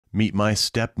Meet my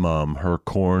stepmom, her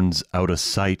corn's out of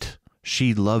sight.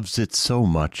 She loves it so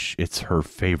much, it's her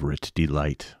favorite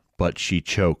delight. But she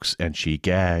chokes and she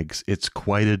gags, it's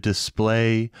quite a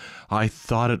display. I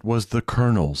thought it was the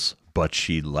kernels, but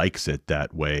she likes it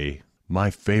that way. My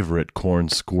favorite corn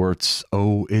squirts,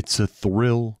 oh, it's a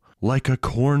thrill, like a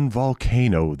corn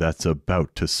volcano that's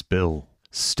about to spill.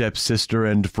 Stepsister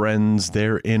and friends,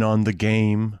 they're in on the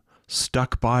game.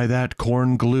 Stuck by that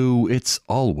corn glue, it's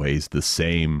always the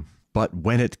same. But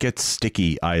when it gets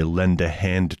sticky, I lend a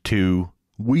hand too.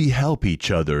 We help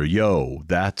each other, yo,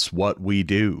 that's what we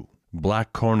do.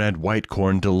 Black corn and white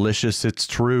corn, delicious, it's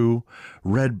true.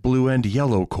 Red, blue, and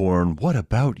yellow corn, what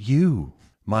about you?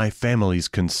 My family's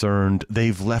concerned,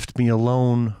 they've left me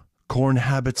alone. Corn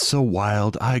habits so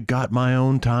wild, I got my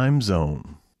own time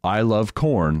zone. I Love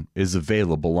Corn is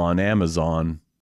available on Amazon.